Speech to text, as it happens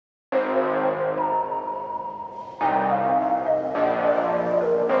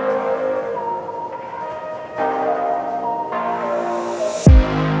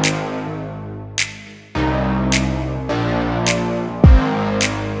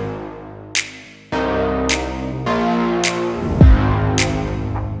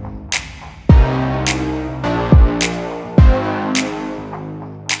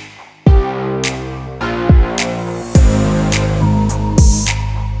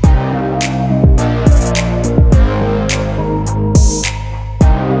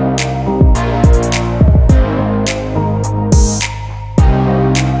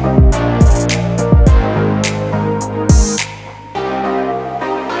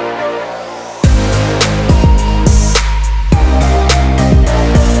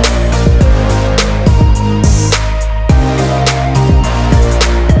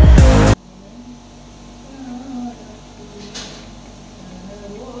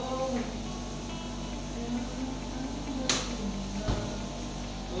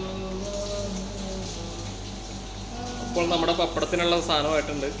അപ്പോൾ നമ്മുടെ പപ്പടത്തിനുള്ള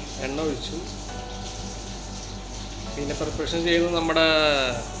സാധനമായിട്ടുണ്ട്. എണ്ണ ഒഴിച്ചു. പിന്നെ പ്രിപ്പറേഷൻ ചെയ്യുന്നത് നമ്മുടെ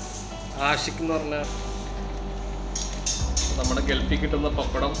ആഷിക് എന്ന് പറഞ്ഞ നമ്മുടെ ഗൾഫിൽ കിട്ടുന്ന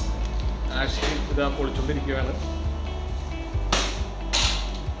പപ്പടം ആഷിക് ഇതാ പൊളിച്ചുകൊണ്ടിരിക്കുകയാണ്.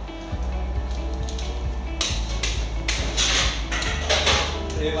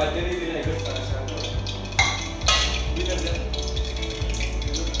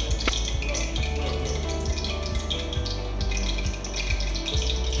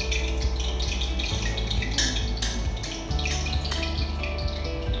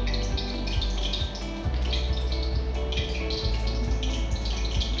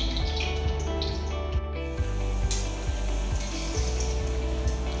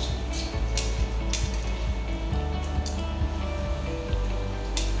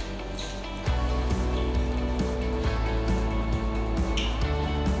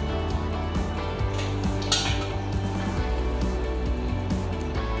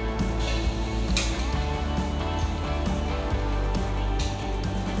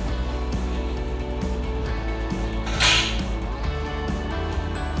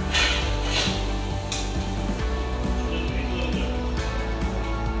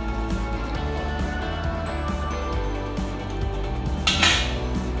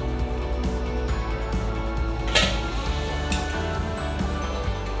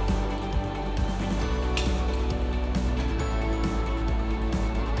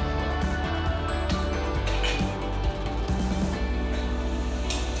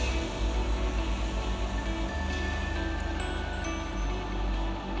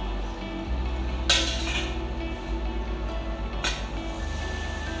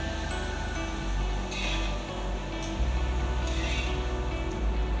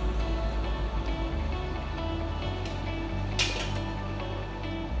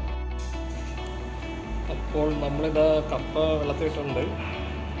 അപ്പോൾ നമ്മളിതാ കപ്പ വെള്ളത്തിലിട്ടുണ്ട്.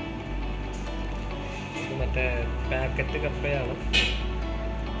 ഇത് മറ്റേ പാക്കറ്റ് കപ്പയാണ്.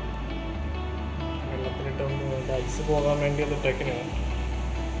 വെള്ളത്തിലിട്ടൊന്ന് ഐസ് പോകാൻ വേണ്ടി അത് ഇട്ടേക്കിനാണ്.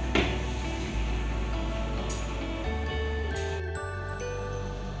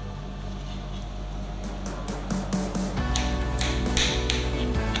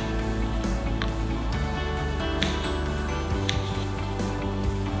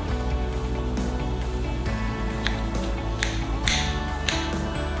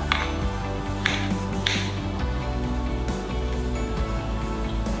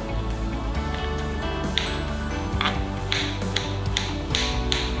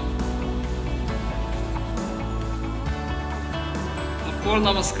 അപ്പോൾ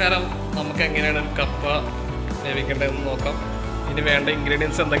നമസ്കാരം. നമുക്ക് എങ്ങനെയാണ് കപ്പ വേവിക്കേണ്ടതെന്ന് നോക്കാം. ഇനി വേണ്ട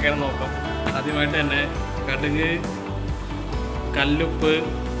ഇൻഗ്രീഡിയൻസ് എന്തൊക്കെയാണെന്ന് നോക്കാം. ആദ്യമായിട്ട് തന്നെ കടുക്, കല്ലുപ്പ്,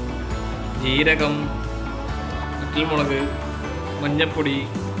 ജീരകം, വറ്റൽമുളക്, മഞ്ഞൾപ്പൊടി,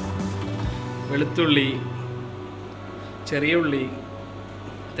 വെളുത്തുള്ളി, ചെറിയ ഉള്ളി,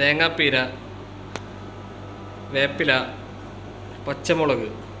 തേങ്ങാപ്പീര, വേപ്പില, പച്ചമുളക്.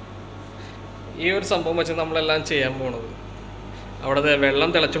 ഈ ഒരു സംഭവം വെച്ച് നമ്മളെല്ലാം ചെയ്യാൻ പോണത്. അവിടെ വെള്ളം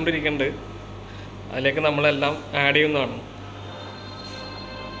തിളച്ചുകൊണ്ടിരിക്കുന്നുണ്ട്. അതിലേക്ക് നമ്മളെല്ലാം ആഡ് ചെയ്യുന്നതാണ്.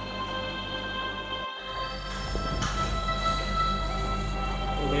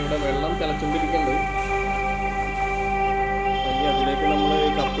 ഇവിടെ വെള്ളം തിളച്ചുകൊണ്ടിരിക്കുന്നുണ്ട്. അതിലേക്ക് നമ്മൾ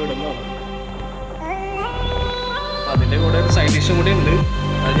കപ്പ ഇടുന്നതാണ്. അതിൻ്റെ കൂടെ ഒരു സൈഡ് ഡിഷും കൂടി ഉണ്ട്.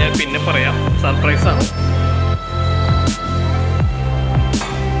 അത് ഞാൻ പിന്നെ പറയാം. സർപ്രൈസാണ്.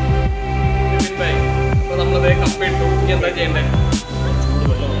 അപ്പോൾ നമ്മളത് കപ്പ ഇട്ടു. ഇനി എന്താ ചെയ്യേണ്ടത്?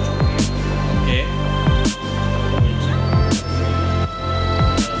 ഓക്കെ,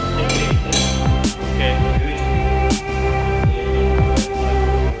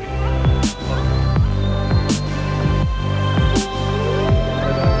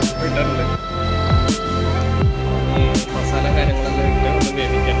 ഇട്ടിട്ടുണ്ട്. ഈ മസാല കാര്യങ്ങളെല്ലാം ഇട്ട് ഒന്ന്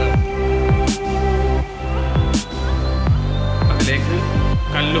വേവിക്കണം. അതിലേക്ക്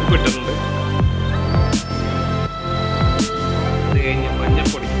കല്ലുപ്പ് ഇട്ടിട്ടുണ്ട്.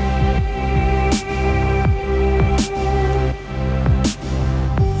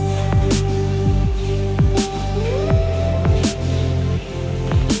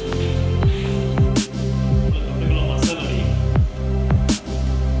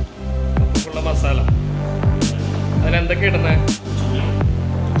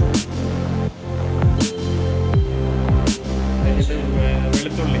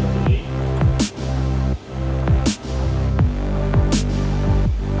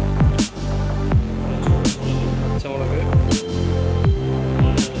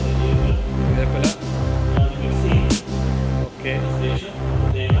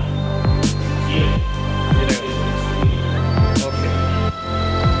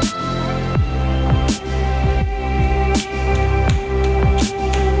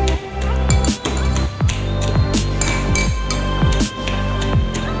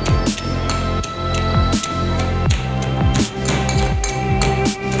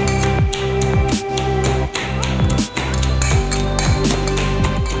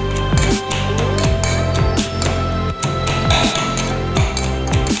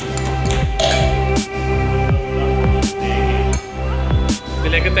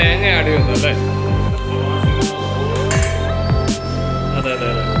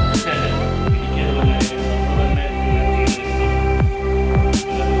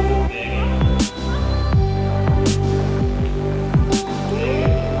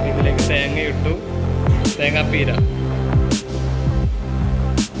 ഇതിലേക്ക് തേങ്ങ ഇട്ടു, തേങ്ങാപ്പീര.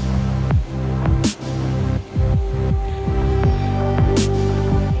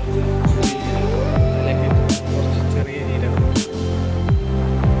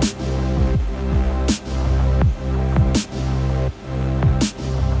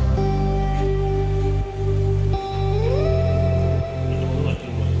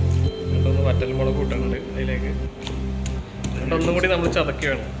 വറ്റൽമുളക് കൂട്ടുന്നുണ്ട് അതിലേക്ക്. എന്നിട്ട് ഒന്നും കൂടി നമ്മൾ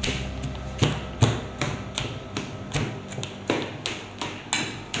ചതക്കുകയാണ്.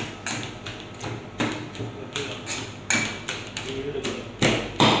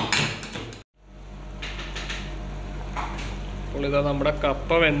 അപ്പോൾ ഇതാ നമ്മുടെ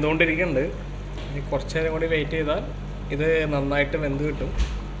കപ്പ വെന്തുകൊണ്ടിരിക്കുന്നുണ്ട്. ഇനി കുറച്ച് നേരം കൂടി വെയിറ്റ് ചെയ്താൽ ഇത് നന്നായിട്ട് വെന്ത് കിട്ടും.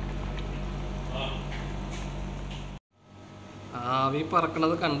 ആവി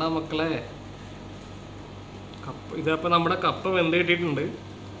പറക്കണത് കണ്ടാ മക്കളെ. കപ്പ ഇതപ്പോൾ നമ്മുടെ കപ്പ വെന്ത് കിട്ടിയിട്ടുണ്ട്.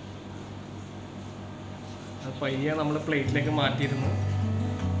 അത് പയ്യെ നമ്മൾ പ്ലേറ്റിലേക്ക് മാറ്റിയിരുന്നു.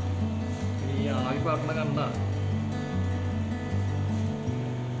 ഈ ആവി പറക്കണ കണ്ട.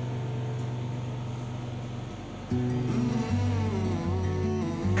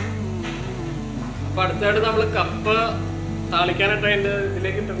 അപ്പം അടുത്തായിട്ട് നമ്മൾ കപ്പ താളിക്കാനായിട്ട് അതിൻ്റെ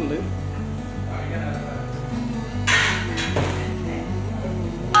ഇതിലേക്ക് ഇട്ടിട്ടുണ്ട്.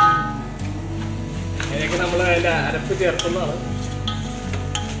 അതിലേക്ക് നമ്മൾ അതിൻ്റെ അരപ്പ് ചേർക്കുന്നതാണ്.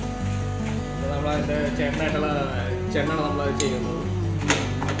 നമ്മൾ അതിൻ്റെ ചേട്ടനായിട്ടുള്ള ചെണ്ണാണ് നമ്മളത് ചെയ്യുന്നത്.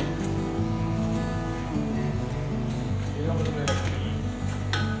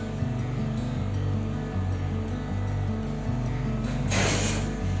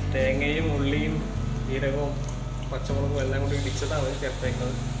 തേങ്ങയും ഉള്ളിയും ജീരകവും പച്ചമുളകും എല്ലാം കൂടി ഇടിച്ചതാണ്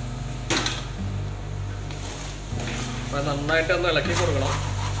ചേർത്തേക്കുന്നത്. അപ്പം നന്നായിട്ടൊന്ന് ഇളക്കി കൊടുക്കണം.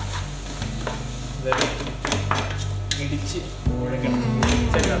 ഇടിച്ച് കുഴക്കണം.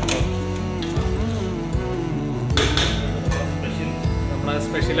 നമ്മുടെ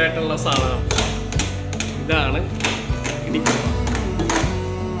സ്പെഷ്യലായിട്ടുള്ള സാധനം ഇതാണ് ഇടിക്കുക.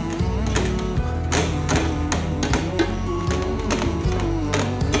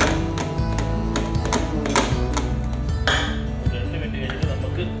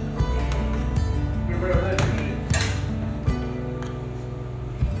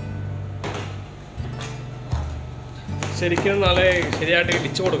 ശരിക്കും നല്ല ശരിയായിട്ട്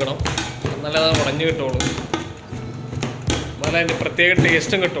ഇടിച്ചു കൊടുക്കണം. എന്നാലേ അത് ഉടഞ്ഞു കിട്ടുള്ളൂ. എന്നാലേ അതിൻ്റെ പ്രത്യേക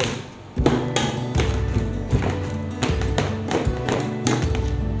ടേസ്റ്റും കിട്ടുള്ളൂ.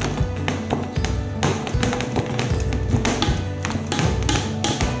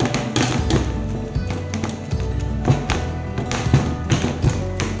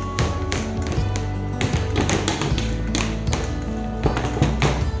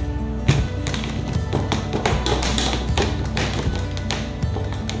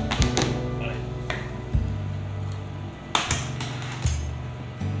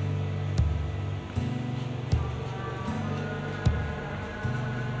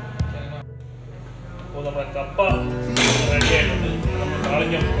 നമ്മുടെ കപ്പ റെഡി ആയിട്ടുണ്ട്. നമ്മൾ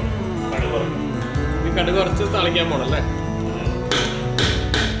താളിക്കാൻ പോകണം. കടുക് വറുക്കും. ഈ കടുക് വറുത്ത് താളിക്കാൻ പോകണല്ലേ.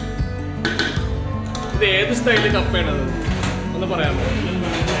 ഇത് ഏത് സ്റ്റൈലിൽ കപ്പയാണത് ഒന്ന് പറയാമോ?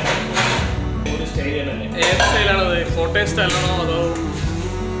 ഒരു സ്റ്റൈലാണല്ലേ. ഏത് സ്റ്റൈലാണത്? കോട്ടയം സ്റ്റൈലാണോ അതോ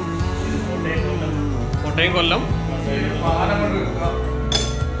കോട്ടയം കൊല്ലം?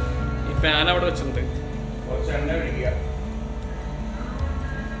 ഈ പാൻ അവിടെ വെച്ചിട്ടുണ്ട്. കുറച്ച് എണ്ണ ഒഴിക്കുക.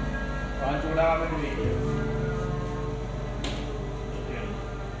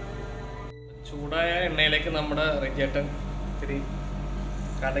 ചൂടായ എണ്ണയിലേക്ക് നമ്മുടെ റിജേട്ടൻ ഇത്തിരി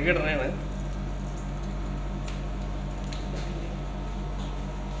കടുക് ഇടണേണ്.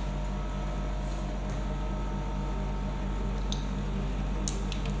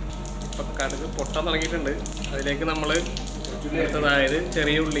 ഇപ്പൊ കടുക് പൊട്ടാൻ തുടങ്ങിയിട്ടുണ്ട്. അതിലേക്ക് നമ്മൾ എടുത്തതായത്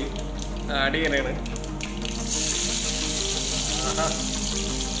ചെറിയ ഉള്ളി ആഡ് ചെയ്യണേണ്. ആഹാ,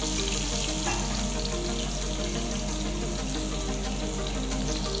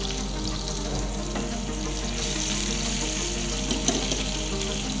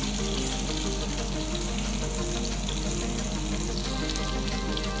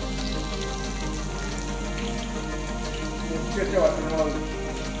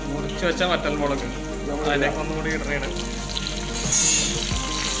 മുറിച്ച് വെച്ച വറ്റൽമുളക് അതിലേക്ക് ഒന്നുകൂടി ഇടണേണ്.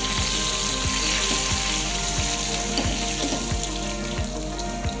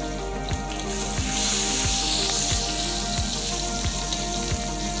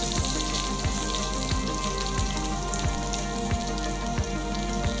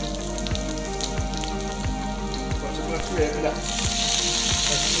 വേവില്ല.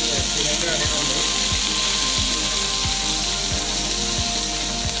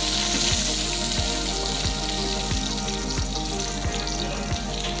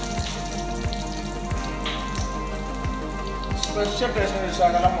 സ്പെഷ്യൽ ടേസ്റ്റ്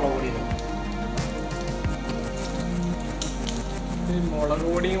ശകലം മുളക് പൊടി മുളക്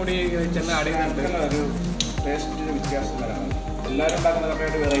പൊടിയും കൂടി വെച്ചെല്ലാം ആഡ് ചെയ്യുന്നുണ്ട്. ഒരു ടേസ്റ്റിന് വ്യത്യാസം വരാണ്. എല്ലാവരും ഉണ്ടാക്കുന്നതൊക്കെ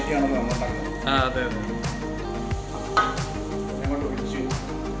ഒരു വെറൈറ്റി ആണെന്ന് നമ്മൾ ഉണ്ടാക്കുന്നത്. അതെ അതെ. ഞങ്ങൾ ഒഴിച്ചു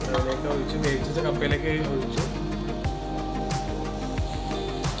അതിലേക്ക് ഒഴിച്ച് വേവിച്ച കപ്പയിലേക്ക് ഒഴിച്ചു.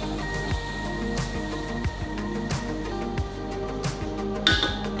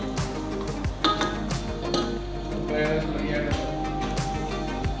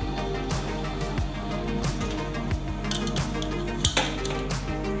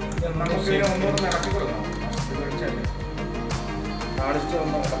 നമുക്ക് ഒന്നുകൂടെ ഇറക്കി കൊടുക്കണം. താളിച്ച്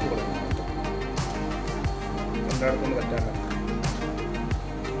ഒന്ന് ഇറക്കി കൊടുക്കണം. എല്ലായിടത്തും പറ്റാൻ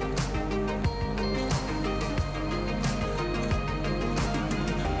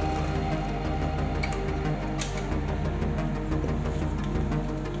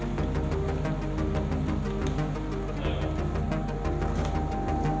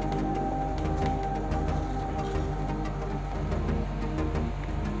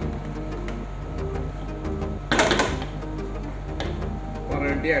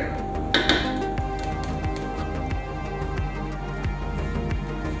റെഡിയായിട്ട്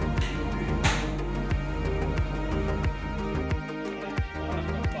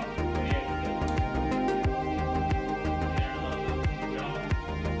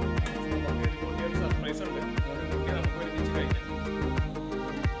സർപ്രൈസ് ഉണ്ട്. അതൊക്കെ നമുക്ക് ഒരുമിച്ച് കഴിക്കാം.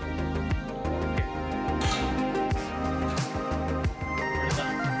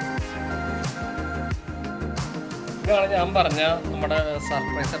 ഇതാണ് ഞാൻ പറഞ്ഞ നമ്മുടെ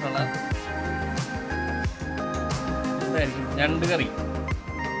സർപ്രൈസ് ആയിട്ടുള്ള എന്തായിരിക്കും ഞണ്ട് കറി,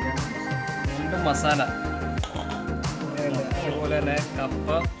 ഞണ്ട് മസാല, അതുപോലെ തന്നെ കപ്പ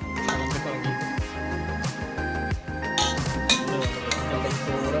തുടങ്ങി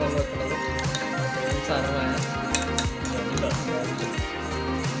കൂടെ വന്ന് വെക്കുന്നത് സാധനമായ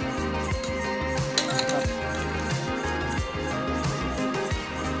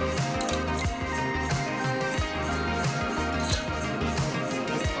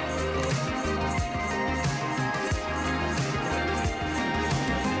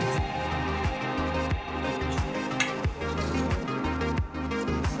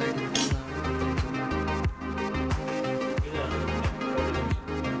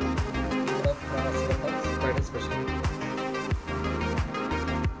സ്പെഷ്യൽ.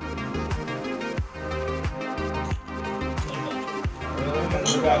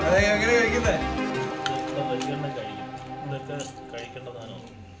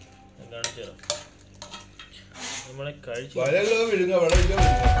 നമ്മളെ കഴിച്ചു വിഴുങ്ങ